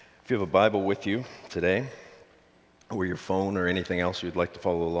If you have a Bible with you today, or your phone or anything else you'd like to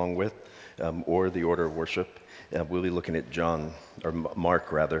follow along with, or the order of worship, we'll be looking at Mark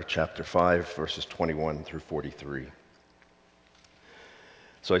chapter 5, verses 21 through 43.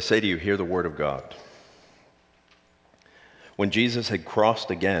 So I say to you, hear the word of God. When Jesus had crossed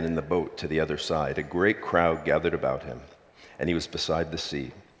again in the boat to the other side, a great crowd gathered about him, and he was beside the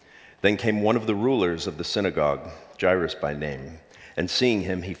sea. Then came one of the rulers of the synagogue, Jairus by name, and seeing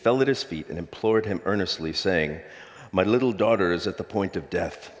him, he fell at his feet and implored him earnestly, saying, "My little daughter is at the point of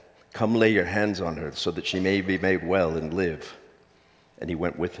death. Come lay your hands on her, so that she may be made well and live." And he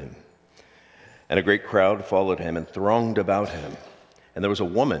went with him. And a great crowd followed him and thronged about him. And there was a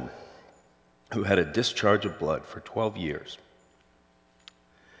woman who had a discharge of blood for 12 years,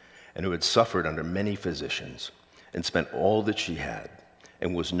 and who had suffered under many physicians, and spent all that she had,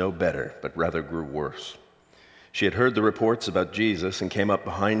 and was no better, but rather grew worse. She had heard the reports about Jesus, and came up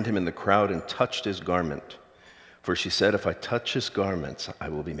behind him in the crowd and touched his garment. For she said, "If I touch his garments, I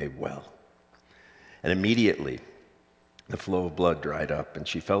will be made well." And immediately the flow of blood dried up, and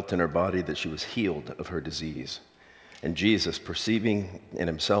she felt in her body that she was healed of her disease. And Jesus, perceiving in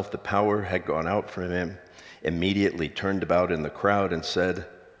himself the power had gone out from him, immediately turned about in the crowd and said,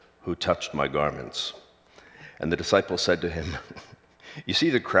 "Who touched my garments?" And the disciples said to him, "You see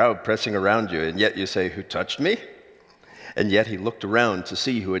the crowd pressing around you, and yet you say, 'Who touched me?'" And yet he looked around to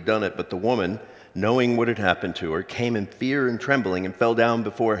see who had done it. But the woman, knowing what had happened to her, came in fear and trembling and fell down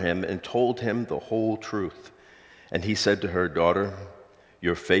before him and told him the whole truth. And he said to her, "Daughter,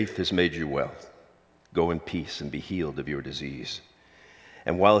 your faith has made you well. Go in peace and be healed of your disease."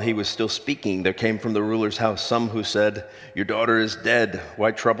 And while he was still speaking, there came from the ruler's house some who said, "Your daughter is dead.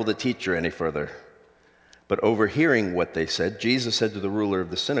 Why trouble the teacher any further?" But overhearing what they said, Jesus said to the ruler of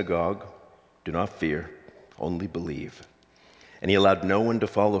the synagogue, "Do not fear, only believe." And he allowed no one to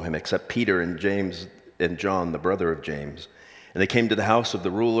follow him except Peter and James and John, the brother of James. And they came to the house of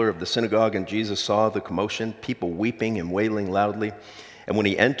the ruler of the synagogue, and Jesus saw the commotion, people weeping and wailing loudly. And when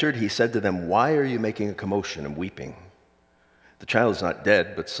he entered, he said to them, "Why are you making a commotion and weeping? The child is not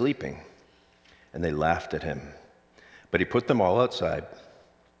dead, but sleeping." And they laughed at him. But he put them all outside,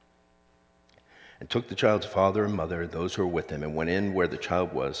 and took the child's father and mother and those who were with him, and went in where the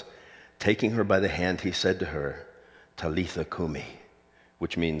child was. Taking her by the hand, he said to her, "Talitha cumi,"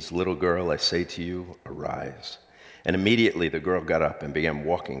 which means, "Little girl, I say to you, arise." And immediately the girl got up and began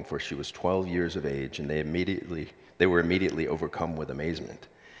walking, for she was 12 years of age, and they were immediately overcome with amazement.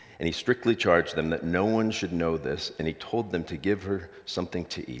 And he strictly charged them that no one should know this, and he told them to give her something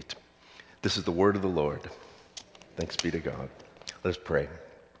to eat. This is the word of the Lord. Thanks be to God. Let us pray.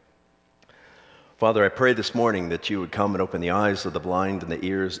 Father, I pray this morning that you would come and open the eyes of the blind and the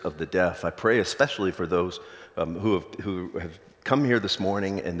ears of the deaf. I pray especially for those who have come here this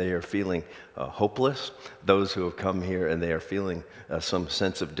morning and they are feeling hopeless, those who have come here and they are feeling some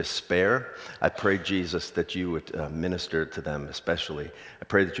sense of despair. I pray, Jesus, that you would minister to them especially. I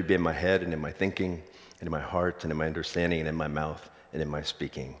pray that you be in my head and in my thinking and in my heart and in my understanding and in my mouth and in my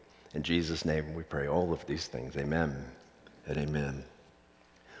speaking. In Jesus' name we pray all of these things. Amen and amen.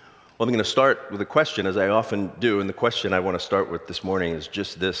 Well, I'm going to start with a question, as I often do, and the question I want to start with this morning is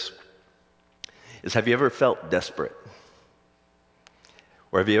just this, have you ever felt desperate?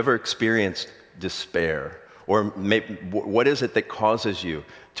 Or have you ever experienced despair? Or what is it that causes you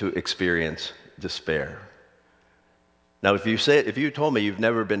to experience despair? Now, if you told me you've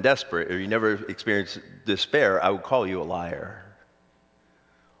never been desperate or you never experienced despair, I would call you a liar.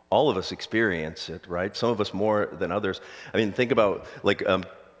 All of us experience it, right? Some of us more than others. I mean, think about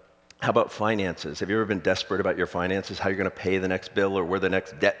how about finances? Have you ever been desperate about your finances, how you're going to pay the next bill or where the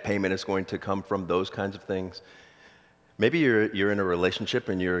next debt payment is going to come from, those kinds of things? Maybe you're in a relationship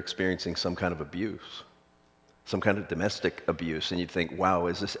and you're experiencing some kind of abuse, some kind of domestic abuse, and you think, wow,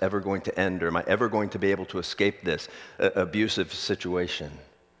 is this ever going to end, or am I ever going to be able to escape this abusive situation?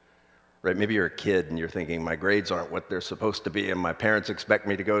 Right? Maybe you're a kid and you're thinking, my grades aren't what they're supposed to be, and my parents expect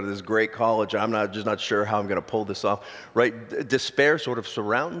me to go to this great college. I'm just not sure how I'm going to pull this off. Right? Despair sort of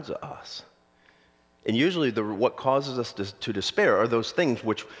surrounds us. And usually what causes us to despair are those things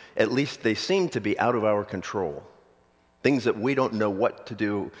which at least they seem to be out of our control. Things that we don't know what to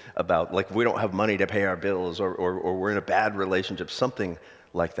do about, like we don't have money to pay our bills or we're in a bad relationship, something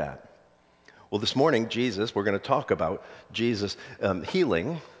like that. Well, this morning, we're going to talk about Jesus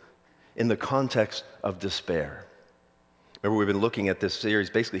healing in the context of despair. Remember, we've been looking at this series,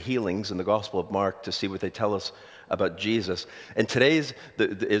 basically healings in the Gospel of Mark, to see what they tell us about Jesus. And today's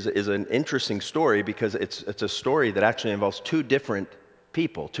is an interesting story because it's a story that actually involves two different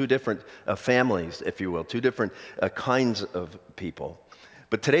people, two different families, if you will, two different kinds of people.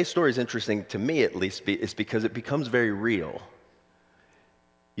 But today's story is interesting to me, at least, is because it becomes very real.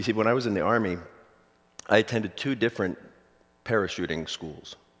 You see, when I was in the Army, I attended 2 different parachuting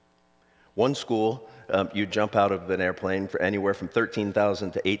schools. One school, you jump out of an airplane for anywhere from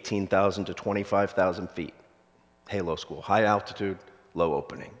 13,000 to 18,000 to 25,000 feet. Halo school, high altitude, low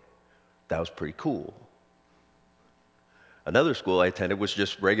opening. That was pretty cool. Another school I attended was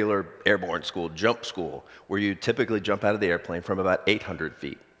just regular airborne school, jump school, where you typically jump out of the airplane from about 800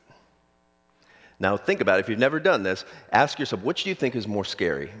 feet. Now think about it, if you've never done this, ask yourself, which do you think is more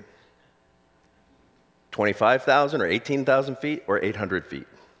scary? 25,000 or 18,000 feet or 800 feet?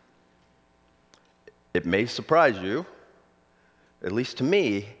 It may surprise you, at least to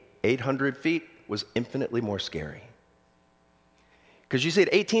me, 800 feet was infinitely more scary. Because you see at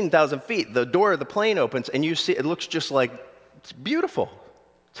 18,000 feet, the door of the plane opens and you see, it looks just like, it's beautiful.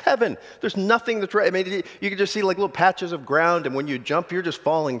 It's heaven. There's nothing that's right. I mean, you can just see like little patches of ground, and when you jump, you're just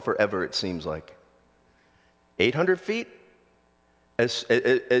falling forever, it seems like. 800 feet, as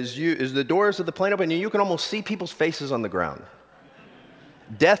the doors of the plane open, you can almost see people's faces on the ground.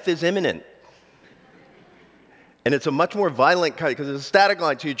 Death is imminent. And it's a much more violent kind, because it's a static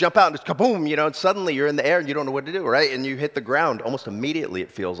line, so you jump out and it's kaboom, and suddenly you're in the air and you don't know what to do, right? And you hit the ground almost immediately, it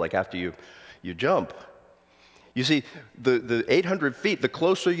feels like, after you jump. You see, the 800 feet, the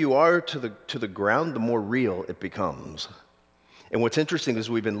closer you are to the ground, the more real it becomes. And what's interesting is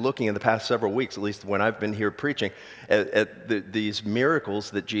we've been looking in the past several weeks, at least when I've been here preaching, at these miracles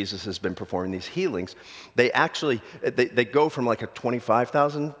that Jesus has been performing, these healings. They go from like a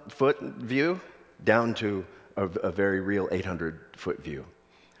 25,000-foot view down to a very real 800-foot view.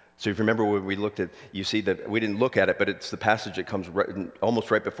 So if you remember when we looked at, you see that we didn't look at it, but it's the passage that comes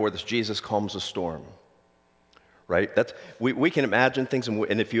almost right before this. Jesus calms a storm. Right? We can imagine things,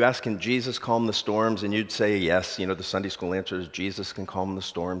 and if you ask, can Jesus calm the storms? And you'd say yes. The Sunday school answer is Jesus can calm the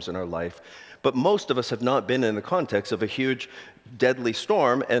storms in our life. But most of us have not been in the context of a huge, deadly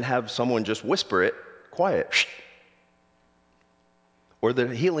storm and have someone just whisper it, quiet. Or the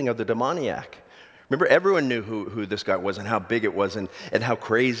healing of the demoniac. Remember, everyone knew who this guy was and how big it was and how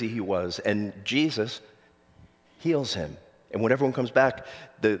crazy he was. And Jesus heals him. And when everyone comes back,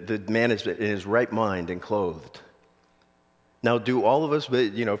 the man is in his right mind and clothed. Now, do all of us,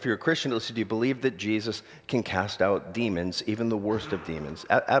 if you're a Christian, do you believe that Jesus can cast out demons, even the worst of demons?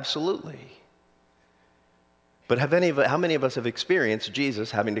 Absolutely. But how many of us have experienced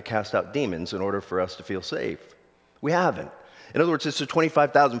Jesus having to cast out demons in order for us to feel safe? We haven't. In other words, it's a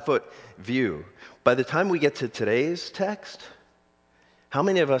 25,000-foot view. By the time we get to today's text, how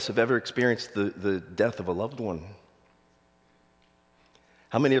many of us have ever experienced the death of a loved one?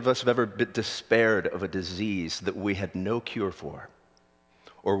 How many of us have ever been despaired of a disease that we had no cure for?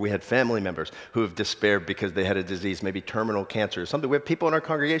 Or we had family members who have despaired because they had a disease, maybe terminal cancer or something. We have people in our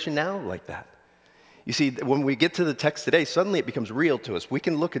congregation now like that. You see, when we get to the text today, suddenly it becomes real to us. We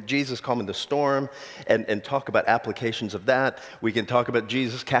can look at Jesus calming the storm and talk about applications of that. We can talk about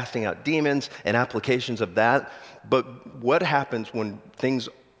Jesus casting out demons and applications of that. But what happens when things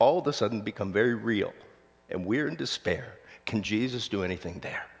all of a sudden become very real and we're in despair? Can Jesus do anything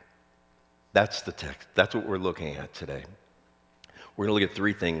there? That's the text. That's what we're looking at today. We're going to look at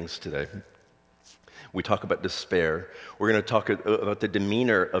 3 things today. We talk about despair. We're going to talk about the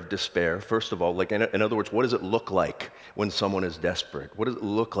demeanor of despair. First of all, in other words, what does it look like when someone is desperate? What does it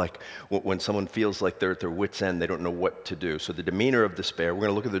look like when someone feels like they're at their wits' end, they don't know what to do? So the demeanor of despair. We're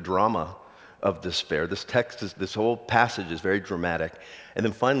going to look at the drama of despair. This whole passage is very dramatic. And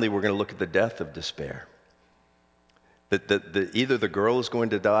then finally, we're going to look at the death of despair. That either the girl is going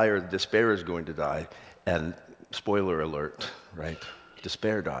to die or the despair is going to die. And spoiler alert, right?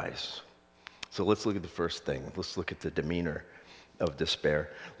 Despair dies. So let's look at the first thing. Let's look at the demeanor of despair.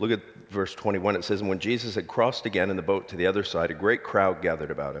 Look at verse 21. It says, "And when Jesus had crossed again in the boat to the other side, a great crowd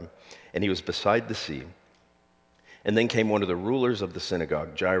gathered about him, and he was beside the sea. And then came one of the rulers of the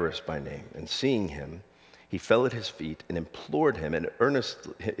synagogue, Jairus by name, and seeing him, he fell at his feet and implored him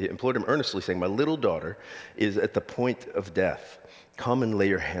earnestly, saying, 'My little daughter is at the point of death. Come and lay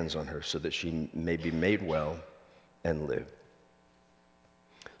your hands on her so that she may be made well and live.'"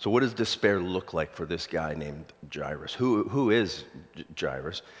 So what does despair look like for this guy named Jairus? Who is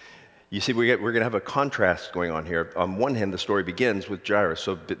Jairus? You see, we're going to have a contrast going on here. On one hand, the story begins with Jairus.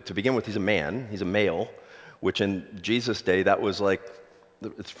 So to begin with, he's a male, which in Jesus' day, that was like,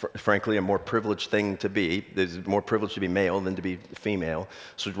 it's frankly a more privileged thing to be. There's more privilege to be male than to be female.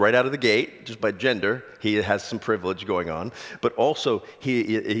 So right out of the gate, just by gender, he has some privilege going on. But also,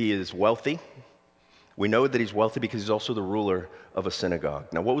 he is wealthy. We know that he's wealthy because he's also the ruler of a synagogue.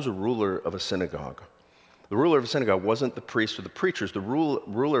 Now, what was a ruler of a synagogue? The ruler of a synagogue wasn't the priest or the preachers. The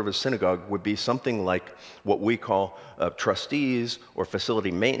ruler of a synagogue would be something like what we call trustees or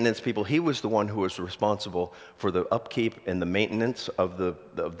facility maintenance people. He was the one who was responsible for the upkeep and the maintenance of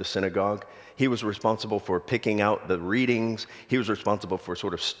the synagogue. He was responsible for picking out the readings. He was responsible for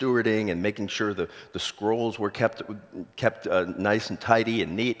sort of stewarding and making sure the scrolls were kept nice and tidy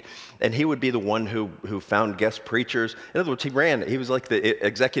and neat. And he would be the one who found guest preachers. In other words, he was like the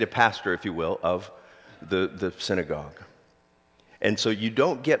executive pastor, if you will, of the synagogue. And so you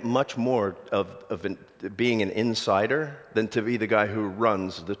don't get much more of being an insider than to be the guy who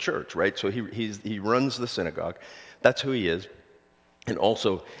runs the church, right? So he runs the synagogue. That's who he is. And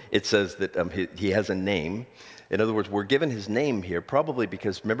also, it says that he has a name. In other words, we're given his name here probably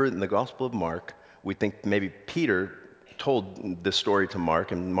because, remember, in the Gospel of Mark, we think maybe Peter told this story to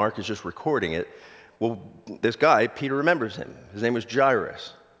Mark, and Mark is just recording it. Well, this guy, Peter remembers him. His name was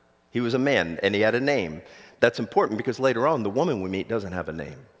Jairus. He was a man, and he had a name. That's important because later on, the woman we meet doesn't have a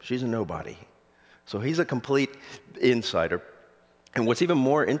name. She's a nobody. So he's a complete insider. And what's even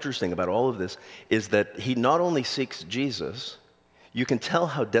more interesting about all of this is that he not only seeks Jesus, you can tell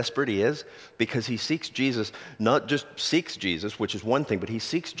how desperate he is because he seeks Jesus, not just seeks Jesus, which is one thing, but he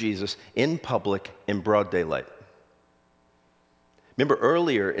seeks Jesus in public in broad daylight. Remember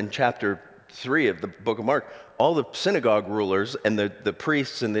earlier in chapter 3 of the book of Mark, all the synagogue rulers and the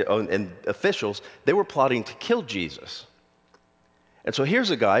priests and officials, they were plotting to kill Jesus. And so here's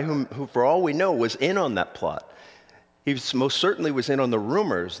a guy who, for all we know, was in on that plot. He most certainly was in on the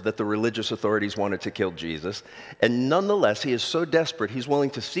rumors that the religious authorities wanted to kill Jesus. And nonetheless, he is so desperate, he's willing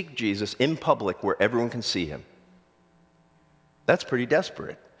to seek Jesus in public where everyone can see him. That's pretty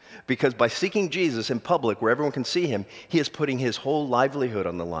desperate. Because by seeking Jesus in public where everyone can see him, he is putting his whole livelihood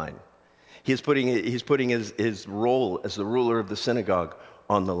on the line. He's putting his role as the ruler of the synagogue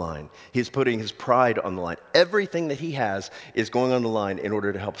on the line. He's putting his pride on the line. Everything that he has is going on the line in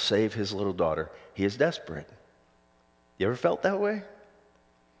order to help save his little daughter. He is desperate. You ever felt that way?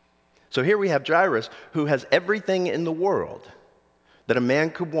 So here we have Jairus, who has everything in the world that a man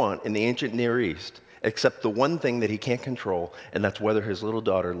could want in the ancient Near East, except the one thing that he can't control, and that's whether his little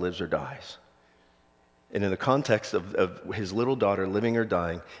daughter lives or dies. And in the context of his little daughter living or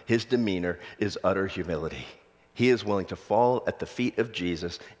dying, his demeanor is utter humility. He is willing to fall at the feet of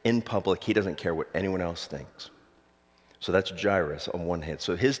Jesus in public. He doesn't care what anyone else thinks. So that's Jairus on one hand.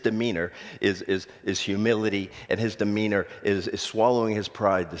 So his demeanor is humility, and his demeanor is swallowing his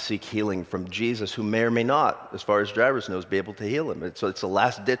pride to seek healing from Jesus, who may or may not, as far as Jairus knows, be able to heal him. So it's a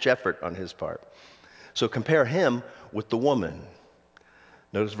last-ditch effort on his part. So compare him with the woman.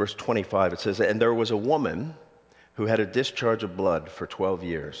 Notice verse 25. It says, and there was a woman who had a discharge of blood for 12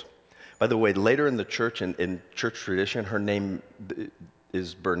 years. By the way, later in the church, in church tradition, her name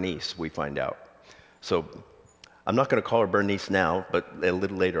is Bernice, we find out. So I'm not going to call her Bernice now, but a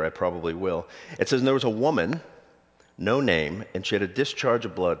little later I probably will. It says, and there was a woman, no name, and she had a discharge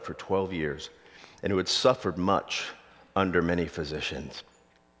of blood for 12 years, and who had suffered much under many physicians,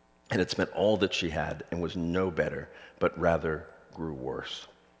 and had spent all that she had, and was no better, but rather grew worse.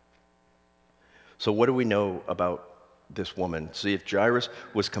 So what do we know about this woman? See, if Jairus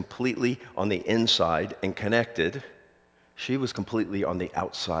was completely on the inside and connected, she was completely on the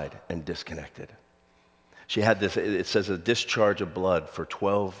outside and disconnected. She had this, it says, a discharge of blood for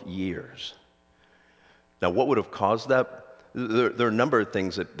 12 years. Now, what would have caused that? There are a number of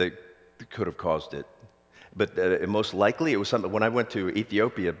things that could have caused it. But most likely, it was something. When I went to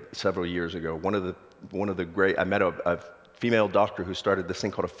Ethiopia several years ago, one of the great, I met a female doctor who started this thing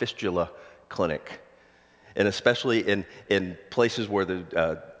called a fistula clinic. And especially in places where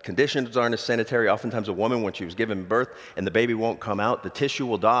the conditions aren't as sanitary, oftentimes a woman, when she was giving birth and the baby won't come out, the tissue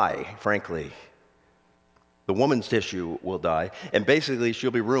will die, frankly. The woman's tissue will die, and basically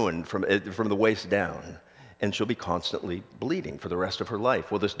she'll be ruined from the waist down, and she'll be constantly bleeding for the rest of her life.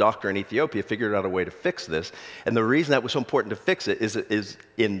 Well, this doctor in Ethiopia figured out a way to fix this, and the reason that was so important to fix it is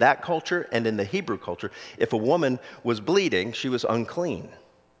in that culture and in the Hebrew culture, if a woman was bleeding, she was unclean.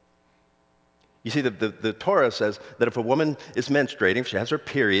 You see, the Torah says that if a woman is menstruating, if she has her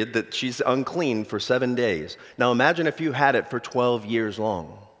period, that she's unclean for 7 days. Now imagine if you had it for 12 years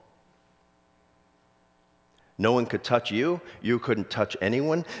long. No one could touch you. You couldn't touch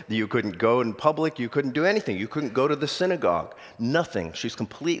anyone. You couldn't go in public. You couldn't do anything. You couldn't go to the synagogue. Nothing. She's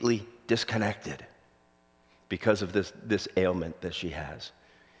completely disconnected because of this ailment that she has.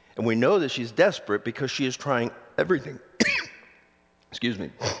 And we know that she's desperate because she is trying everything, excuse me,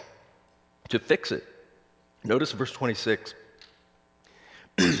 to fix it. Notice verse 26.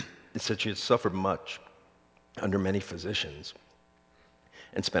 It said she had suffered much under many physicians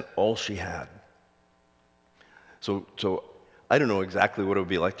and spent all she had. So I don't know exactly what it would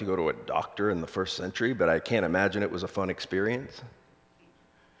be like to go to a doctor in the first century, but I can't imagine it was a fun experience.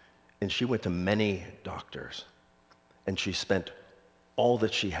 And she went to many doctors, and she spent all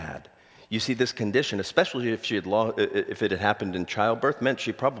that she had. You see, this condition, especially if it had happened in childbirth, meant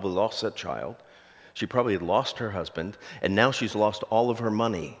she probably lost that child. She probably had lost her husband, and now she's lost all of her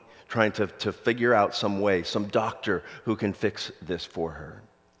money trying to figure out some way, some doctor who can fix this for her.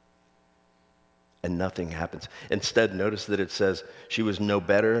 And nothing happens. Instead, notice that it says she was no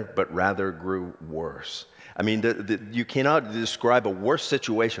better, but rather grew worse. I mean, you cannot describe a worse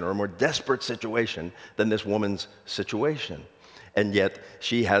situation or a more desperate situation than this woman's situation. And yet,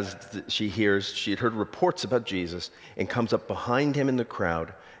 she had heard reports about Jesus and comes up behind him in the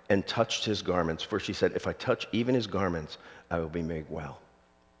crowd and touched his garments. For she said, if I touch even his garments, I will be made well.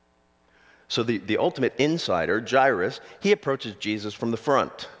 So the ultimate insider, Jairus, he approaches Jesus from the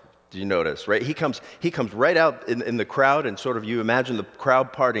front. Do you notice, right? He comes right out in the crowd, and sort of you imagine the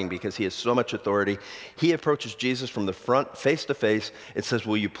crowd parting because he has so much authority. He approaches Jesus from the front, face to face, and says,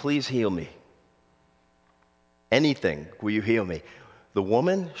 will you please heal me? Anything, will you heal me? The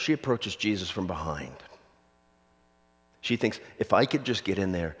woman, she approaches Jesus from behind. She thinks, if I could just get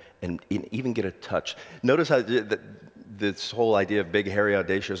in there and even get a touch. Notice how this whole idea of big, hairy,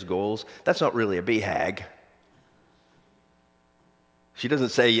 audacious goals, that's not really a BHAG. She doesn't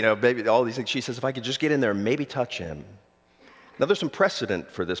say, baby, all these things. She says, if I could just get in there and maybe touch him. Now, there's some precedent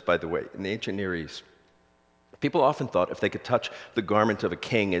for this, by the way, in the ancient Near East. People often thought if they could touch the garment of a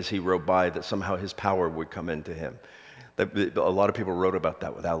king as he rode by, that somehow his power would come into him. A lot of people wrote about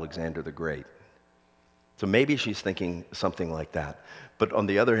that with Alexander the Great. So maybe she's thinking something like that. But on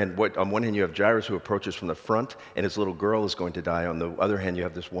the other hand, on one hand you have Jairus who approaches from the front and his little girl is going to die. On the other hand, you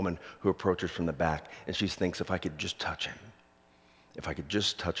have this woman who approaches from the back and she thinks, if I could just touch him. If I could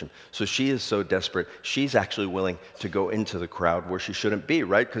just touch him. So she is so desperate, she's actually willing to go into the crowd where she shouldn't be,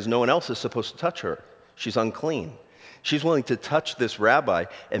 right? Because no one else is supposed to touch her. She's unclean. She's willing to touch this rabbi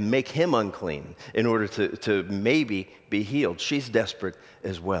and make him unclean in order to maybe be healed. She's desperate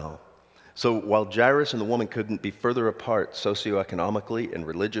as well. So while Jairus and the woman couldn't be further apart socioeconomically and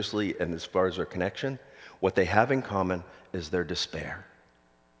religiously and as far as their connection, what they have in common is their despair.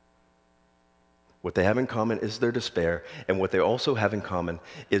 What they have in common is their despair, and what they also have in common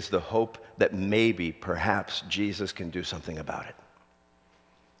is the hope that maybe, perhaps, Jesus can do something about it.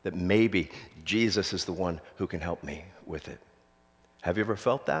 That maybe Jesus is the one who can help me with it. Have you ever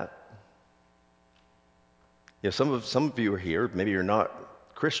felt that? Some of you are here, maybe you're not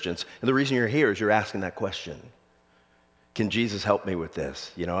Christians, and the reason you're here is you're asking that question. Can Jesus help me with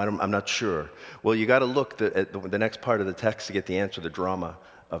this? I'm not sure. Well, you got to look at the next part of the text to get the answer, the drama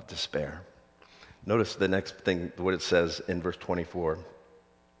of despair. Notice the next thing, what it says in verse 24.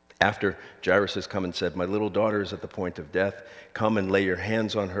 After Jairus has come and said, my little daughter is at the point of death. Come and lay your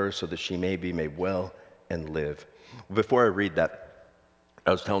hands on her so that she may be made well and live. Before I read that,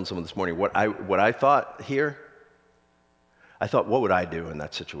 I was telling someone this morning what I thought here. I thought, what would I do in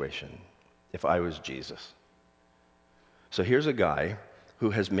that situation if I was Jesus? So here's a guy who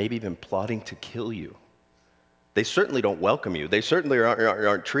has maybe been plotting to kill you. They certainly don't welcome you. They certainly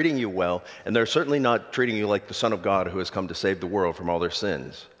aren't treating you well, and they're certainly not treating you like the Son of God who has come to save the world from all their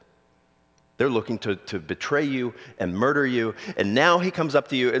sins. They're looking to betray you and murder you, and now he comes up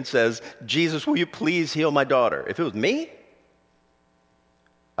to you and says, Jesus, will you please heal my daughter? If it was me,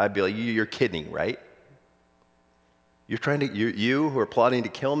 I'd be like, you're kidding, right? You who are plotting to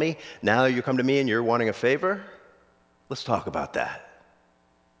kill me, now you come to me and you're wanting a favor? Let's talk about that.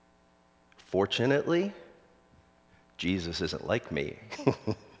 Fortunately, Jesus isn't like me.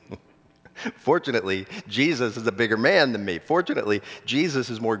 Fortunately, Jesus is a bigger man than me. Fortunately,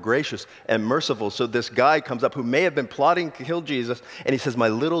 Jesus is more gracious and merciful. So this guy comes up who may have been plotting to kill Jesus, and he says, my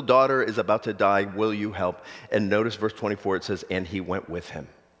little daughter is about to die. Will you help? And notice verse 24, it says, and he went with him.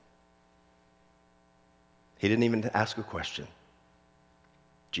 He didn't even ask a question.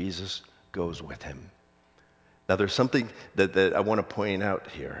 Jesus goes with him. Now, there's something that I want to point out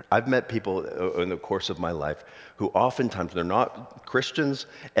here. I've met people in the course of my life who oftentimes they're not Christians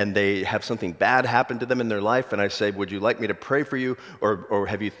and they have something bad happen to them in their life. And I say, would you like me to pray for you? Or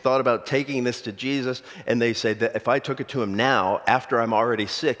have you thought about taking this to Jesus? And they say that if I took it to him now, after I'm already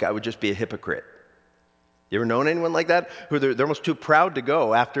sick, I would just be a hypocrite. You ever known anyone like that? Who they're almost too proud to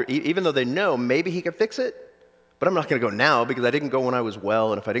go after, even though they know maybe he can fix it? But I'm not going to go now because I didn't go when I was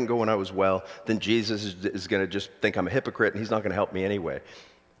well, and if I didn't go when I was well, then Jesus is going to just think I'm a hypocrite, and he's not going to help me anyway.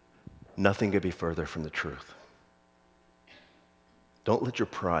 Nothing could be further from the truth. Don't let your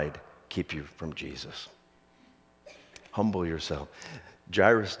pride keep you from Jesus. Humble yourself.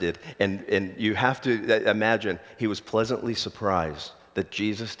 Jairus did. And you have to imagine he was pleasantly surprised that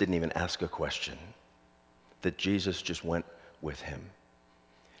Jesus didn't even ask a question, that Jesus just went with him.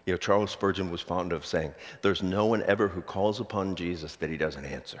 You know, Charles Spurgeon was fond of saying, there's no one ever who calls upon Jesus that he doesn't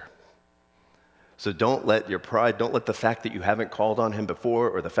answer. So don't let your pride, don't let the fact that you haven't called on him before,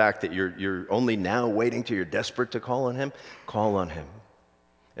 or the fact that you're only now waiting till you're desperate to call on him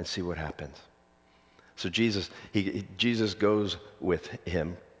and see what happens. So Jesus goes with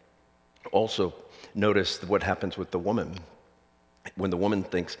him. Also, notice what happens with the woman. When the woman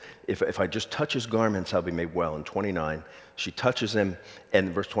thinks, if I just touch his garments, I'll be made well. In 29, she touches him,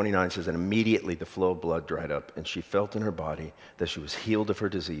 and verse 29 says, and immediately the flow of blood dried up, and she felt in her body that she was healed of her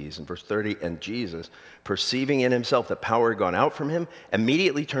disease. In verse 30, and Jesus, perceiving in himself that power had gone out from him,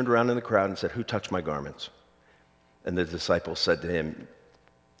 immediately turned around in the crowd and said, who touched my garments? And the disciples said to him,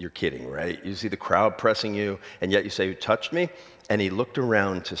 you're kidding, right? You see the crowd pressing you, and yet you say, who touched me? And he looked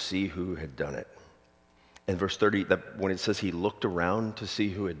around to see who had done it. In verse 30, that when it says he looked around to see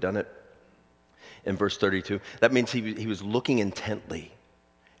who had done it, in verse 32, that means he was looking intently.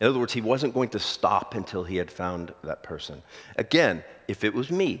 In other words, he wasn't going to stop until he had found that person. Again, if it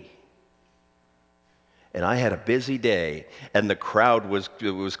was me, and I had a busy day, and the crowd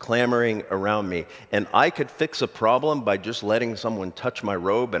was clamoring around me, and I could fix a problem by just letting someone touch my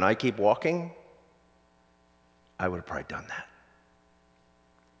robe and I keep walking, I would have probably done that.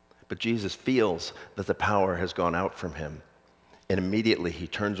 But Jesus feels that the power has gone out from him. And immediately he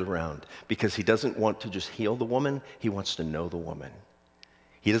turns around because he doesn't want to just heal the woman, he wants to know the woman.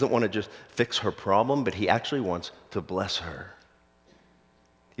 He doesn't want to just fix her problem, but he actually wants to bless her.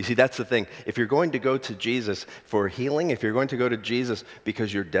 You see, that's the thing. If you're going to go to Jesus for healing, if you're going to go to Jesus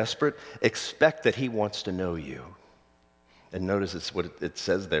because you're desperate, expect that he wants to know you. And notice it's what it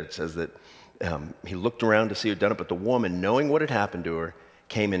says there. It says that he looked around to see who had done it, but the woman, knowing what had happened to her,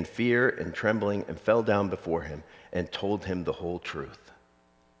 came in fear and trembling and fell down before him and told him the whole truth.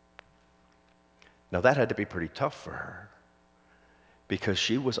 Now that had to be pretty tough for her because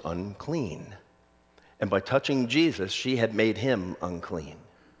she was unclean. And by touching Jesus, she had made him unclean.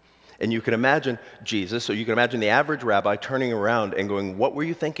 And you can imagine Jesus, or you can imagine the average rabbi turning around and going, what were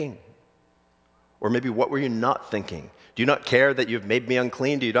you thinking? Or maybe what were you not thinking? Do you not care that you've made me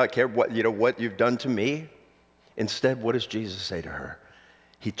unclean? Do you not care what you've done to me? Instead, what does Jesus say to her?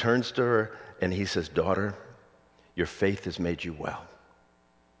 He turns to her and he says, daughter, your faith has made you well.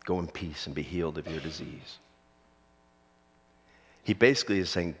 Go in peace and be healed of your disease. He basically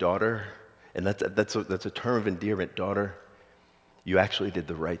is saying, daughter, and that's a term of endearment, daughter, you actually did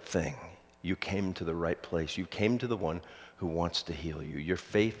the right thing. You came to the right place. You came to the one who wants to heal you. Your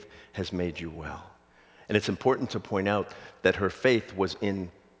faith has made you well. And it's important to point out that her faith was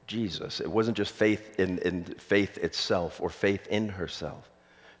in Jesus. It wasn't just faith in faith itself or faith in herself.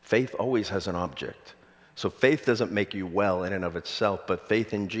 Faith always has an object. So faith doesn't make you well in and of itself, but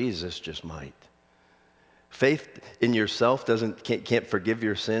faith in Jesus just might. Faith in yourself can't forgive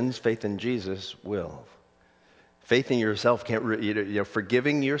your sins. Faith in Jesus will. Faith in yourself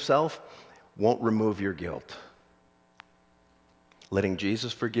forgiving yourself won't remove your guilt. Letting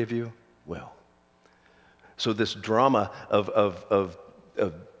Jesus forgive you will. So this drama of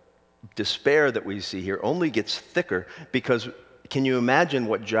despair that we see here only gets thicker because can you imagine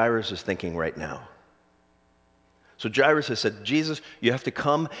what Jairus is thinking right now? So Jairus has said, Jesus, you have to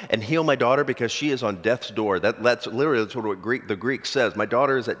come and heal my daughter because she is on death's door. That's literally what the Greek says. My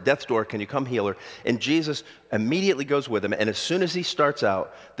daughter is at death's door. Can you come heal her? And Jesus immediately goes with him. And as soon as he starts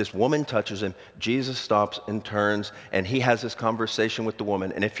out, this woman touches him. Jesus stops and turns, and he has this conversation with the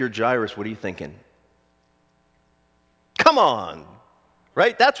woman. And if you're Jairus, what are you thinking? Come on,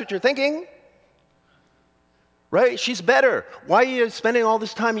 right? That's what you're thinking. Right? She's better. Why are you spending all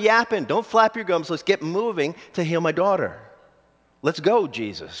this time yapping? Don't flap your gums. Let's get moving to heal my daughter. Let's go,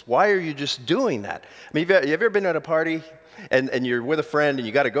 Jesus. Why are you just doing that? I mean, have you ever been at a party and you're with a friend and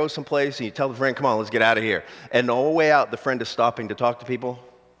you got to go someplace and you tell the friend, come on, let's get out of here. And the whole way out, the friend is stopping to talk to people?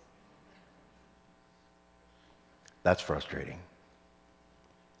 That's frustrating.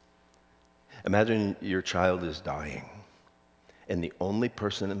 Imagine your child is dying and the only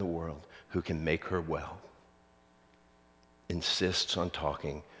person in the world who can make her well insists on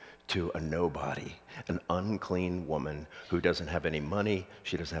talking to a nobody, an unclean woman who doesn't have any money,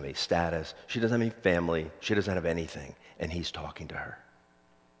 she doesn't have any status, she doesn't have any family, she doesn't have anything, and he's talking to her.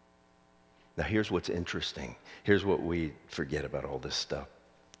 Now here's what's interesting. Here's what we forget about all this stuff,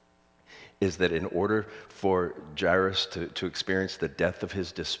 is that in order for Jairus to experience the death of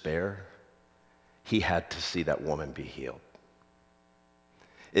his despair, he had to see that woman be healed.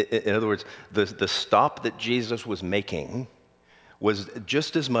 In other words, the stop that Jesus was making was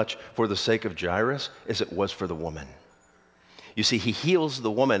just as much for the sake of Jairus as it was for the woman. You see, he heals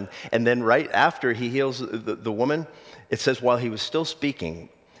the woman, and then right after he heals the woman, it says, while he was still speaking,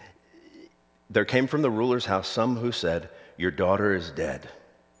 there came from the ruler's house some who said, "Your daughter is dead.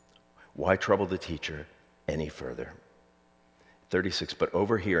 Why trouble the teacher any further?" 36, but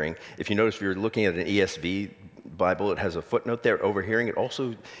overhearing, if you notice, if you're looking at an ESV Bible, it has a footnote there, overhearing.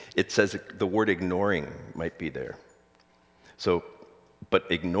 It says the word ignoring might be there. So,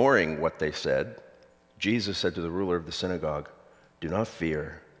 but ignoring what they said, Jesus said to the ruler of the synagogue, "Do not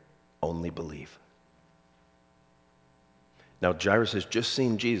fear, only believe." Now, Jairus has just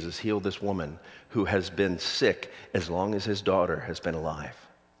seen Jesus heal this woman who has been sick as long as his daughter has been alive.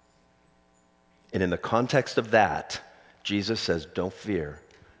 And in the context of that, Jesus says, don't fear,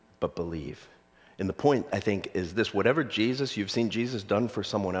 but believe. And the point, I think, is this: whatever you've seen Jesus done for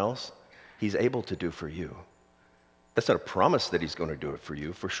someone else, he's able to do for you. That's not a promise that he's going to do it for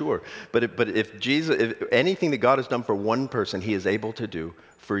you, for sure. But if anything that God has done for one person, he is able to do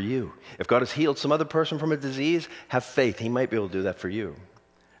for you. If God has healed some other person from a disease, have faith. He might be able to do that for you.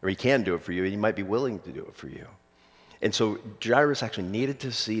 Or he can do it for you, and he might be willing to do it for you. And so Jairus actually needed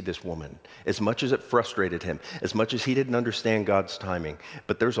to see this woman, as much as it frustrated him, as much as he didn't understand God's timing.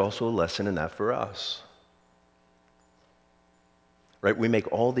 But there's also a lesson in that for us. Right? We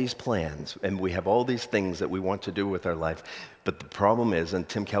make all these plans, and we have all these things that we want to do with our life. But the problem is, and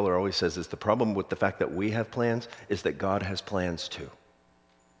Tim Keller always says this, the problem with the fact that we have plans is that God has plans too.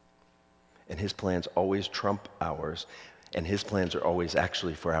 And his plans always trump ours, and his plans are always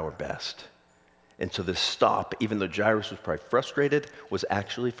actually for our best. And so this stop, even though Jairus was probably frustrated, was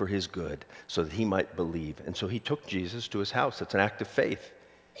actually for his good, so that he might believe. And so he took Jesus to his house. That's an act of faith.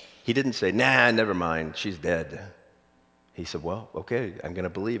 He didn't say, "Nah, never mind, she's dead." He said, "Well, okay, I'm going to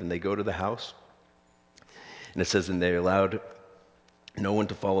believe." And they go to the house. And it says, and they allowed no one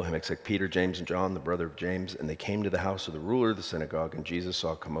to follow him except Peter, James, and John, the brother of James. And they came to the house of the ruler of the synagogue, and Jesus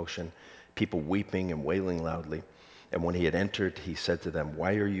saw commotion, people weeping and wailing loudly. And when he had entered, he said to them,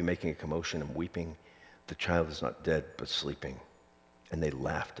 "Why are you making a commotion and weeping? The child is not dead, but sleeping." And they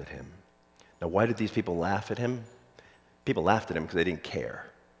laughed at him. Now, why did these people laugh at him? People laughed at him because they didn't care.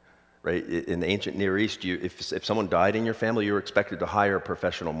 Right? In the ancient Near East, if someone died in your family, you were expected to hire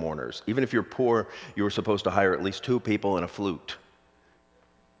professional mourners. Even if you're poor, you were supposed to hire at least 2 people and a flute.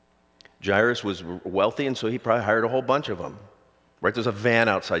 Jairus was wealthy, and so he probably hired a whole bunch of them. Right? There's a van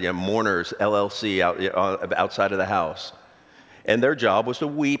outside, Mourners, LLC, outside of the house. And their job was to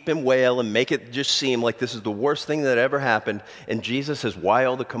weep and wail and make it just seem like this is the worst thing that ever happened. And Jesus says, "Why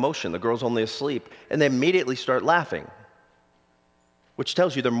all the commotion? The girl's only asleep." And they immediately start laughing, which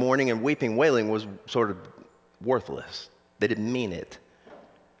tells you their mourning and weeping, wailing was sort of worthless. They didn't mean it.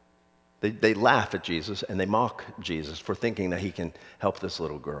 They laugh at Jesus and they mock Jesus for thinking that he can help this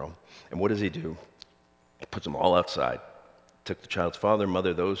little girl. And what does he do? He puts them all outside. Took the child's father and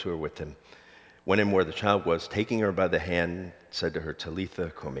mother, those who were with him, went in where the child was, taking her by the hand, said to her, "Talitha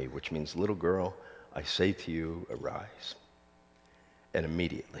cumi," which means, "Little girl, I say to you, arise." And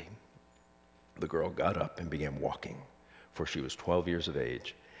immediately the girl got up and began walking, for she was 12 years of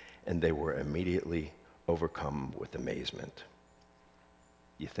age, and they were immediately overcome with amazement.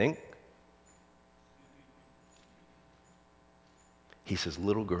 You think? He says,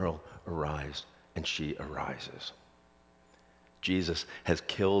 "Little girl, arise," and she arises. Jesus has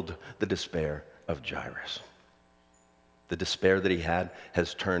killed the despair of Jairus. The despair that he had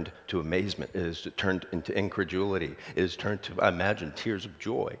has turned to amazement. It has turned into incredulity. It has turned to, I imagine, tears of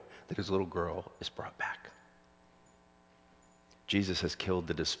joy that his little girl is brought back. Jesus has killed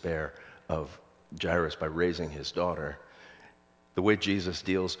the despair of Jairus by raising his daughter. The way Jesus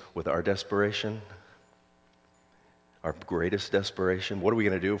deals with our desperation, our greatest desperation, what are we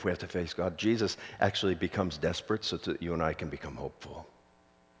going to do if we have to face God? Jesus actually becomes desperate so that you and I can become hopeful.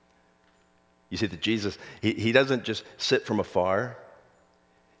 You see that Jesus, he doesn't just sit from afar.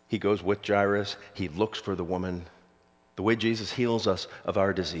 He goes with Jairus. He looks for the woman. The way Jesus heals us of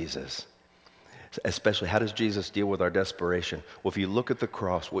our diseases. Especially, how does Jesus deal with our desperation? Well, if you look at the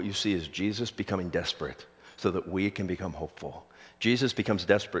cross, what you see is Jesus becoming desperate so that we can become hopeful. Jesus becomes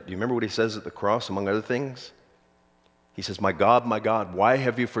desperate. Do you remember what he says at the cross, among other things? He says, my God, why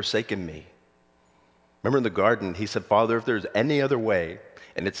have you forsaken me?" Remember in the garden, he said, "Father, if there's any other way,"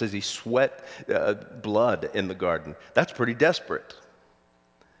 and it says he sweat blood in the garden. That's pretty desperate.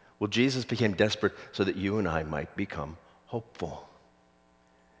 Well, Jesus became desperate so that you and I might become hopeful.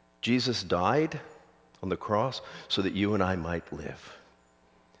 Jesus died on the cross so that you and I might live.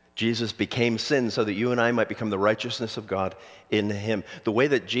 Jesus became sin so that you and I might become the righteousness of God in him. The way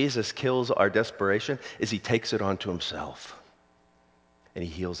that Jesus kills our desperation is he takes it onto himself. and he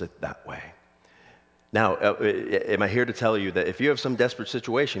heals it that way. Now, am I here to tell you that if you have some desperate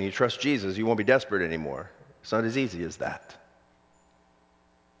situation, you trust Jesus, you won't be desperate anymore? It's not as easy as that.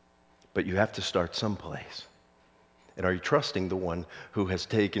 But you have to start someplace. And are you trusting the one who has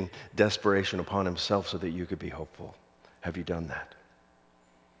taken desperation upon himself so that you could be hopeful? Have you done that?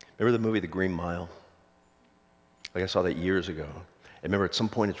 Remember the movie The Green Mile? Like I saw that years ago. I remember at some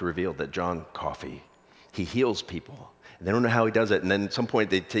point it's revealed that John Coffey, he heals people. And they don't know how he does it. And then at some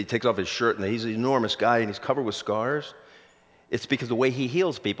point he takes off his shirt and he's an enormous guy and he's covered with scars. It's because the way he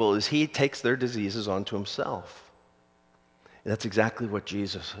heals people is he takes their diseases onto himself. And that's exactly what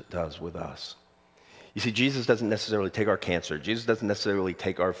Jesus does with us. You see, Jesus doesn't necessarily take our cancer. Jesus doesn't necessarily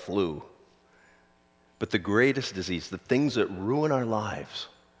take our flu. But the greatest disease, the things that ruin our lives,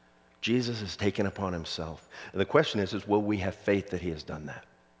 Jesus has taken upon himself. And the question is will we have faith that he has done that?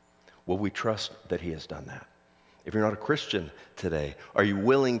 Will we trust that he has done that? If you're not a Christian today, are you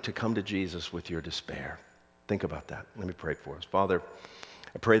willing to come to Jesus with your despair? Think about that. Let me pray for us. Father,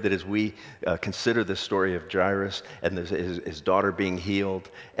 I pray that as we consider this story of Jairus and his daughter being healed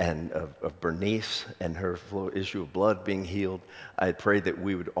and of Bernice and her issue of blood being healed, I pray that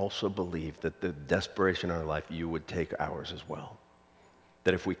we would also believe that the desperation in our life, you would take ours as well.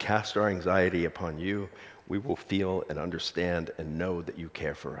 That if we cast our anxiety upon you, we will feel and understand and know that you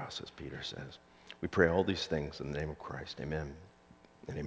care for us, as Peter says. We pray all these things in the name of Christ. Amen.